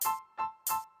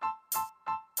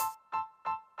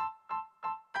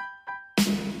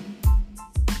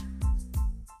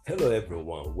Hello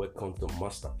everyone, welcome to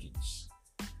Masterpiece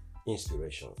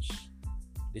Inspirations.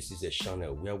 This is a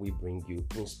channel where we bring you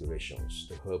inspirations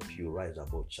to help you rise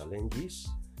above challenges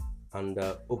and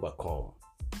overcome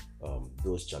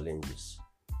those challenges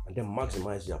and then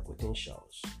maximize your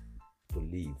potentials to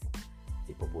live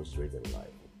a purpose-driven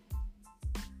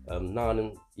life. Now,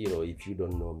 if you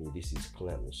don't know me, this is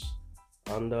Clems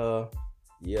and the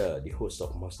host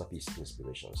of Masterpiece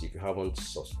Inspirations. If you haven't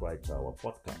subscribed to our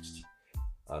podcast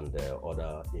and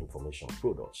other information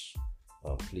products,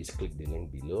 please click the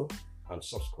link below and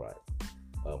subscribe.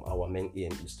 Our main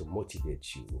aim is to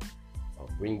motivate you,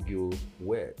 bring you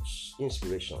words,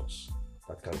 inspirations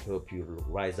that can help you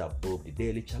rise above the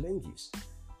daily challenges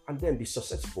and then be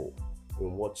successful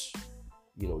in what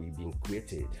you've been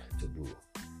created to do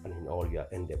and in all your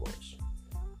endeavors.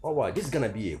 All right, this is gonna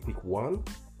be a quick one.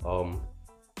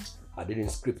 I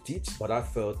didn't script it, but I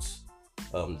felt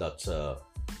that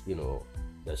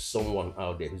there's someone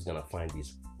out there who's gonna find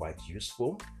this quite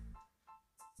useful.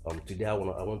 Today I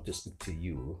want to speak to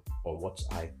you on what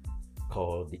I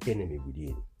call the enemy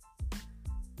within.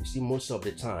 You see, most of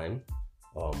the time,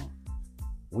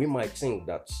 we might think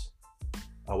that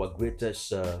our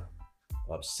greatest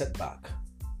setback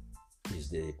is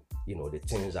the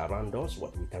things around us,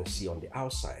 what we can see on the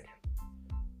outside.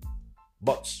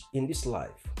 But in this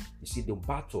life, you see, the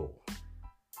battle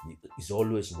is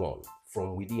always won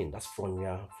from within. That's from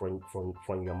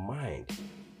your mind.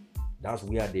 That's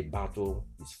where the battle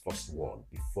is first won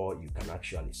before you can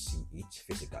actually see it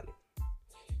physically.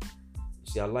 You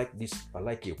see, I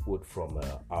like a quote from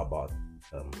Albert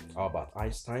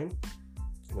Einstein.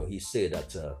 He said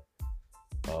that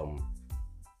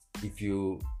if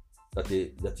you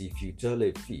tell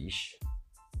a fish,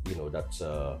 that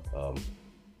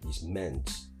he's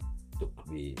meant to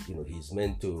be, he's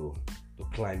meant to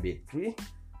climb a tree,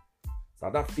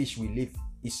 that fish will live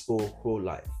his whole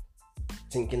life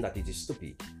thinking that it is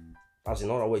stupid. As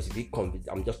in other words,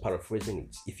 I'm just paraphrasing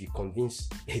it. If you convince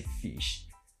a fish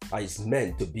that it's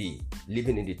meant to be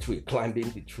living in the tree, climbing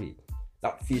the tree,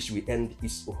 that fish will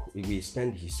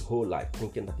spend his whole life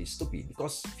thinking that it's stupid,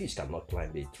 because fish cannot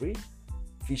climb a tree.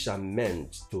 Fish are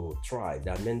meant to thrive.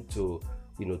 They are meant to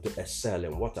excel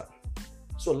in water.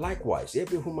 So likewise,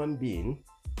 every human being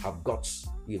have got,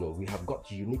 we have got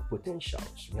unique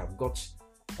potentials. We have got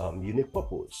unique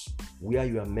purpose where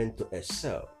you are meant to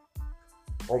excel.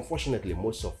 Unfortunately,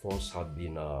 most of us have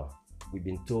been, we've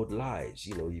been told lies.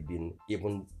 You've been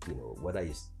even, whether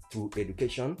it's through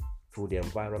education, through the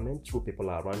environment, through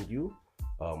people around you,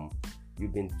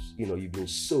 you've been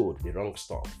sold the wrong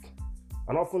stuff.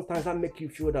 And oftentimes that make you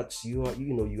feel that you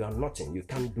are nothing. You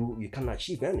can't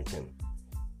achieve anything.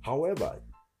 However,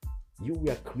 you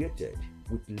were created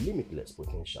with limitless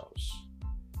potentials.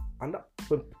 And that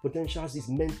potentials is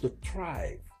meant to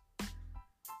thrive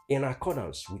in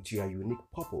accordance with your unique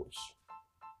purpose.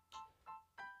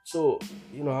 So,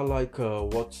 I like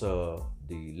what the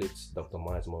late Dr.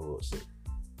 Miles Monroe said.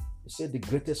 He said the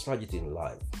greatest tragedy in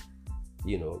life,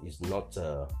 is not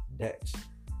death,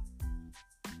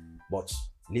 but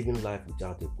living life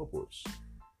without a purpose.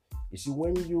 You see,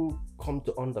 when you come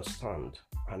to understand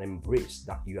and embrace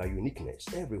that your uniqueness,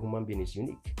 every human being is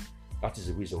unique. That is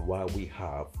the reason why we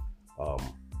have,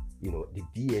 the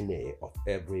DNA of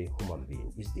every human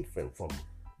being is different from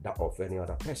that of any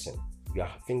other person. Your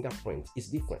fingerprint is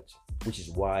different, which is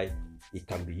why it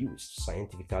can be used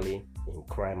scientifically in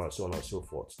crime and so on and so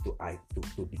forth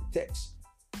to detect,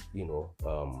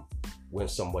 when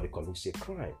somebody commits a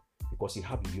crime, because you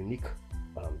have unique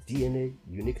DNA,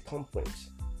 unique thumbprint.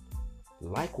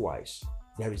 Likewise,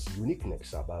 there is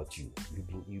uniqueness about you.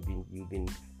 You've been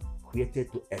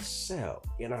created to excel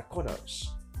in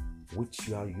accordance with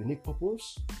your unique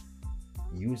purpose,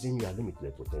 using your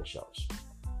limited potentials.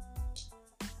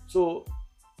 So,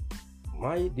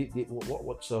 what I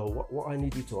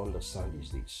need you to understand is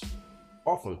this: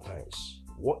 oftentimes,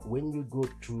 when you go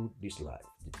through this life,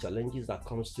 the challenges that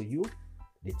comes to you,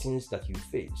 the things that you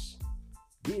face,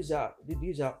 these are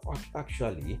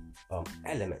actually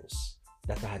elements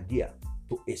that are there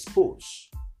to expose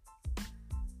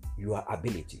your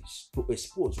abilities, to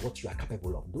expose what you are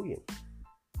capable of doing.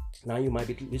 Now you might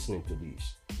be listening to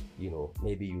this.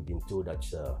 Maybe you've been told that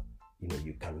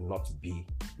you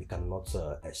cannot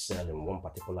excel in one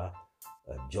particular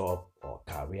job or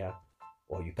career,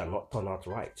 or you cannot turn out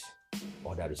right,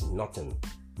 or there is nothing.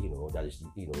 You've been told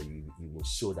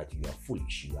that you are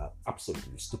foolish, you are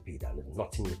absolutely stupid, and there's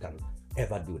nothing you can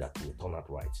ever do that will turn out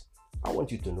right. I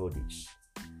want you to know this.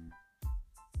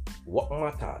 What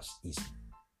matters is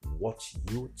what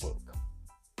you think.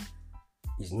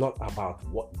 It's not about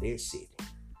what they said.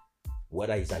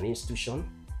 Whether it's an institution,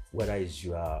 whether it's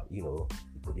your, it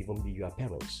could even be your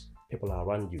parents, people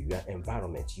around you, your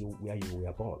environment, where you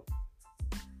were born.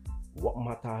 What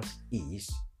matters is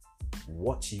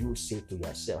what you say to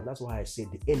yourself. And that's why I say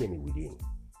the enemy within.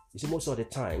 You see, most of the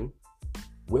time,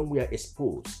 when we are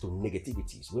exposed to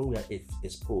negativities, when we are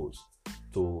exposed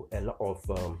to a lot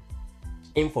of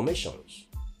informations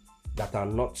that are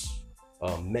not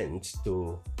meant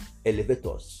to elevate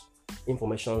us,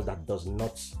 information that does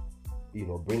not,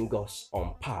 bring us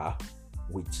on par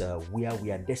with where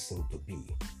we are destined to be,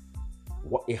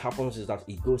 what it happens is that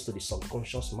it goes to the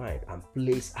subconscious mind and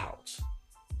plays out.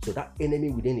 So that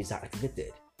enemy within is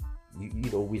activated.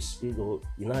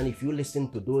 And if you listen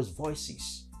to those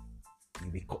voices,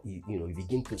 you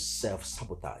begin to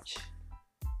self-sabotage.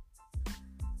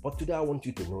 But today I want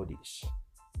you to know this.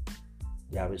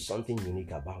 There is something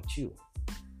unique about you.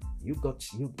 You got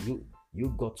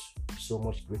so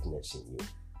much greatness in you.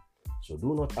 So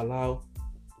do not allow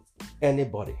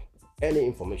anybody, any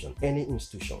information, any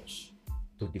institutions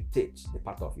to dictate the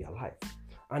path of your life.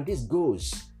 And this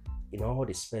goes in all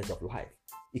the spheres of life.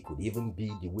 It could even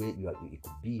be the way you are, it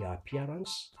could be your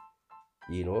appearance,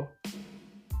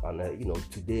 and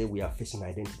today we are facing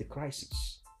identity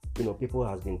crisis. People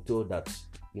has been told that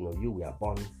you were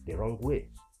born the wrong way.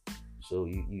 So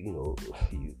you've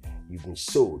been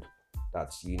sold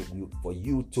that for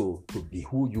you to be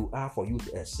who you are, for you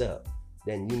to excel,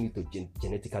 then you need to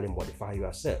genetically modify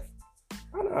yourself.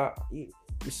 And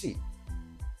you see,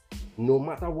 no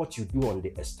matter what you do on the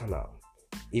external,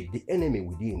 if the enemy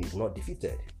within is not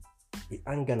defeated, it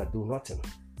ain't gonna do nothing.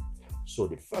 So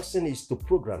the first thing is to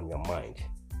program your mind,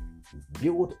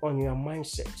 build on your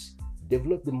mindset,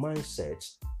 develop the mindset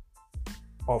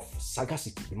of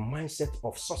sagacity, the mindset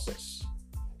of success,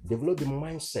 develop the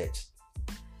mindset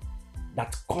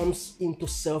that comes into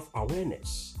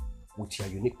self-awareness with your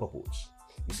unique purpose.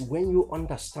 You see, when you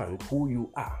understand who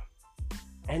you are,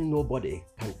 and nobody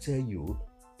can tell you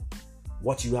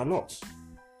what you are not.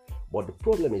 But the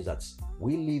problem is that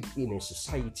we live in a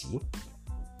society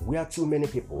where too many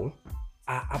people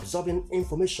are absorbing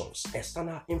informations,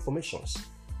 external informations,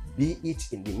 be it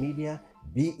in the media,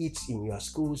 be it in your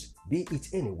schools, be it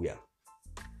anywhere.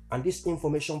 And this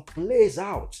information plays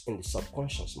out in the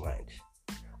subconscious mind.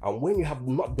 And when you have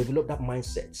not developed that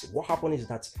mindset, what happens is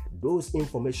that those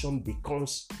information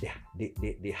becomes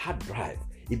the hard drive.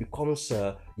 It becomes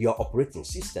your operating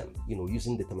system,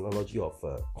 using the terminology of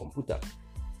computer.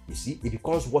 You see, it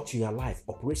becomes what your life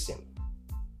operating.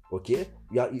 Okay,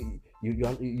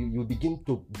 you begin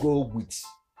to go with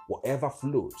whatever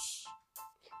flows.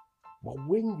 But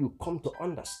when you come to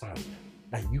understand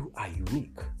that you are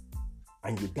unique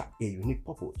and you got a unique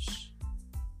purpose,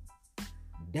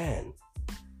 then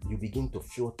you begin to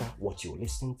filter what you're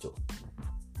listening to.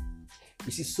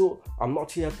 You see, so I'm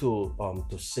not here to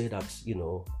say that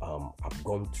I've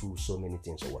gone through so many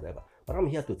things or whatever, but I'm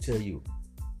here to tell you.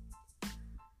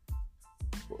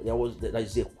 There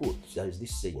is a quote. There is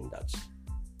this saying that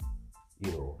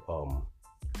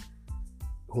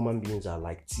human beings are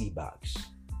like tea bags.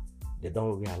 They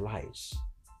don't realize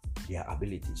their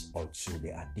abilities until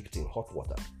they are dipped in hot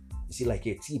water. You see, like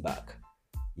a tea bag.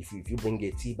 If you bring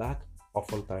a tea bag,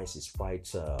 oftentimes it's quite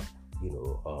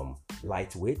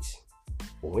lightweight.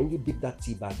 But when you dip that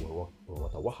tea bag in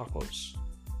water, what happens?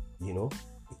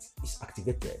 It's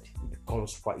activated. It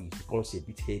becomes a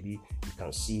bit heavy. You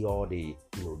can see all the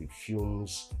the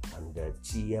fumes and the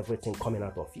tea, everything coming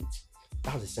out of it.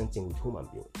 That's the same thing with human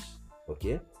beings.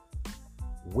 Okay.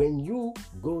 When you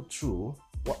go through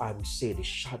what I would say the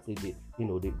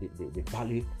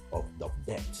valley of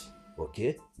death,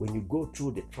 okay, when you go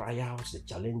through the trials, the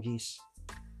challenges,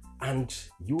 and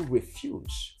you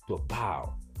refuse to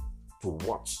bow to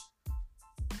what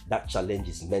that challenge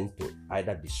is meant to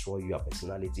either destroy your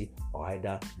personality or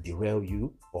either derail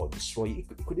you or destroy you.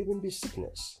 It could even be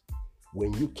sickness.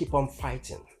 When you keep on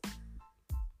fighting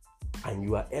and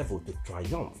you are able to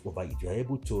triumph over it, you are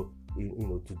able to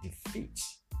to defeat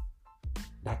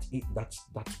that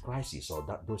crisis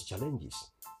or those challenges,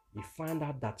 you find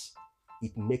out that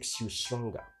it makes you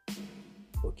stronger.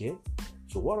 Okay?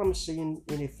 So what I'm saying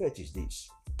in effect is this.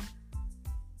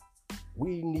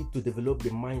 We need to develop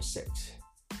the mindset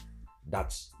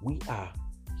that we are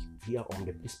here on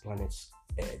this planet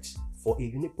Earth for a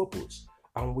unique purpose,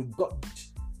 and we got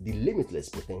the limitless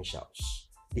potentials,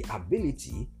 the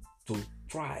ability to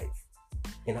thrive,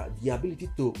 and the ability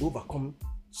to overcome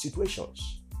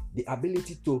situations, the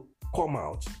ability to come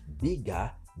out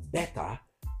bigger, better,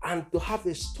 and to have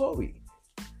a story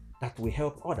that will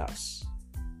help others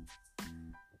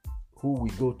who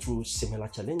will go through similar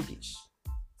challenges.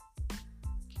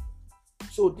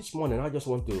 So this morning, I just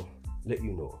want to let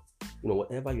you know,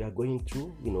 whatever you are going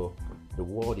through, the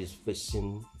world is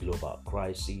facing global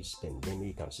crisis,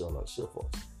 pandemic, and so on and so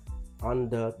forth.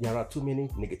 And there are too many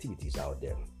negativities out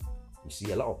there. You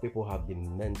see, a lot of people have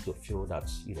been meant to feel that,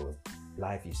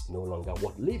 life is no longer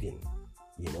worth living.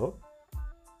 The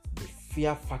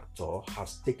fear factor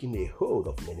has taken a hold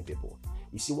of many people.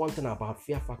 You see, one thing about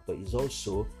fear factor is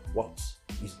also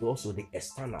the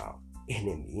external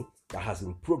enemy that has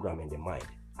been programmed in the mind,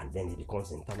 and then it becomes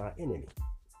the internal enemy.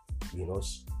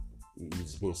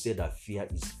 It's been said that fear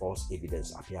is false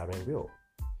evidence appearing real.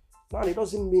 Now, it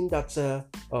doesn't mean that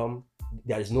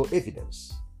there is no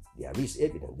evidence. There is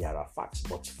evidence, there are facts,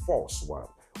 but false one.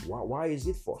 Why is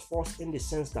it false? False in the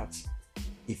sense that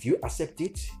if you accept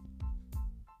it,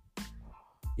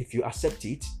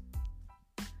 it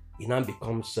now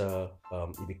becomes your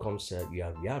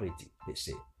reality, they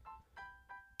say.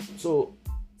 So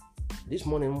this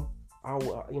morning, I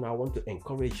want to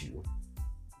encourage you,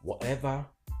 whatever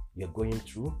you're going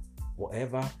through,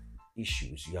 whatever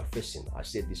issues you are facing. I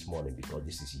said this morning because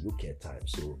this is UK time,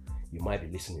 so you might be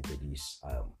listening to this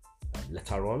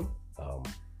later on,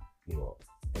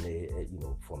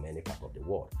 from any part of the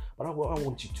world. But I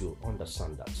want you to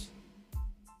understand that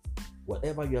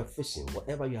whatever you are facing,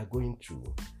 whatever you are going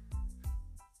through,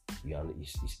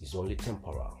 is only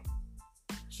temporal.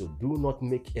 So do not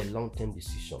make a long-term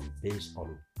decision based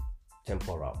on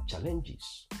temporal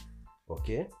challenges.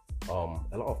 Okay? A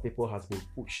lot of people has been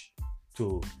pushed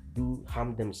to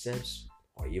harm themselves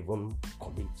or even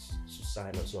commit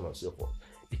suicide and so on and so forth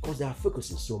because they are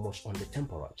focusing so much on the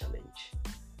temporal challenge.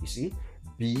 You see,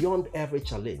 beyond every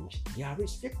challenge, there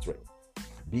is victory.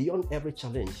 Beyond every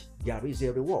challenge, there is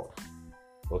a reward.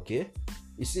 Okay?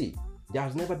 You see, there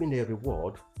has never been a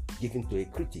reward given to a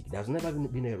critic. There's never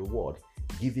been a reward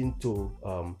given to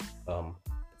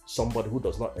somebody who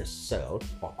does not excel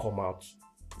or come out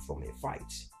from a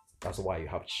fight. That's why you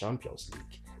have Champions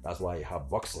League. That's why you have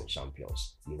boxing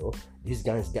champions. These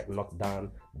guys get knocked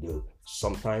down.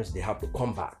 Sometimes they have to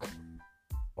come back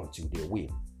until they win.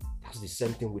 That's the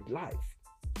same thing with life.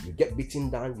 You get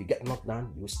beaten down, you get knocked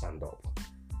down, you stand up.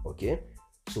 Okay?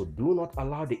 So do not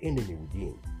allow the enemy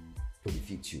within to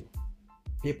defeat you.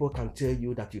 People can tell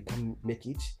you that you can't make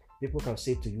it. People can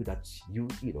say to you that you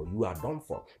are done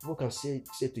for. People can say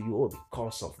to you,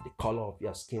 because of the color of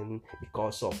your skin,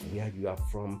 because of where you are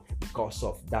from, because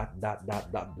of that, blah,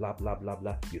 blah, blah,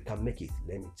 blah, you can make it.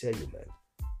 Let me tell you, man.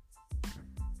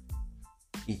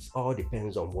 It all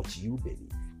depends on what you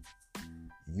believe.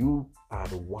 You are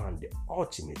the one, the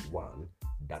ultimate one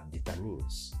that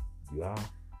determines your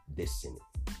destiny.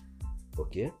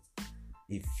 Okay?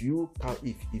 If you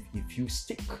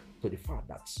stick to the fact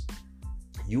that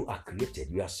you are created,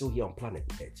 you are still here on planet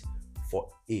Earth for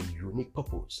a unique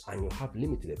purpose and you have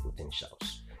limited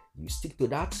potentials, you stick to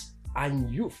that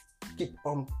and you keep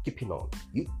on keeping on.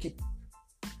 You keep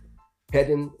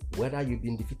heading, whether you've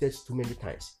been defeated too many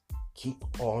times, keep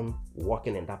on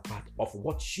walking in that path of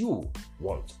what you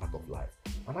want out of life.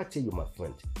 And I tell you, my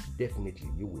friend, definitely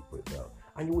you will prevail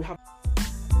and you will have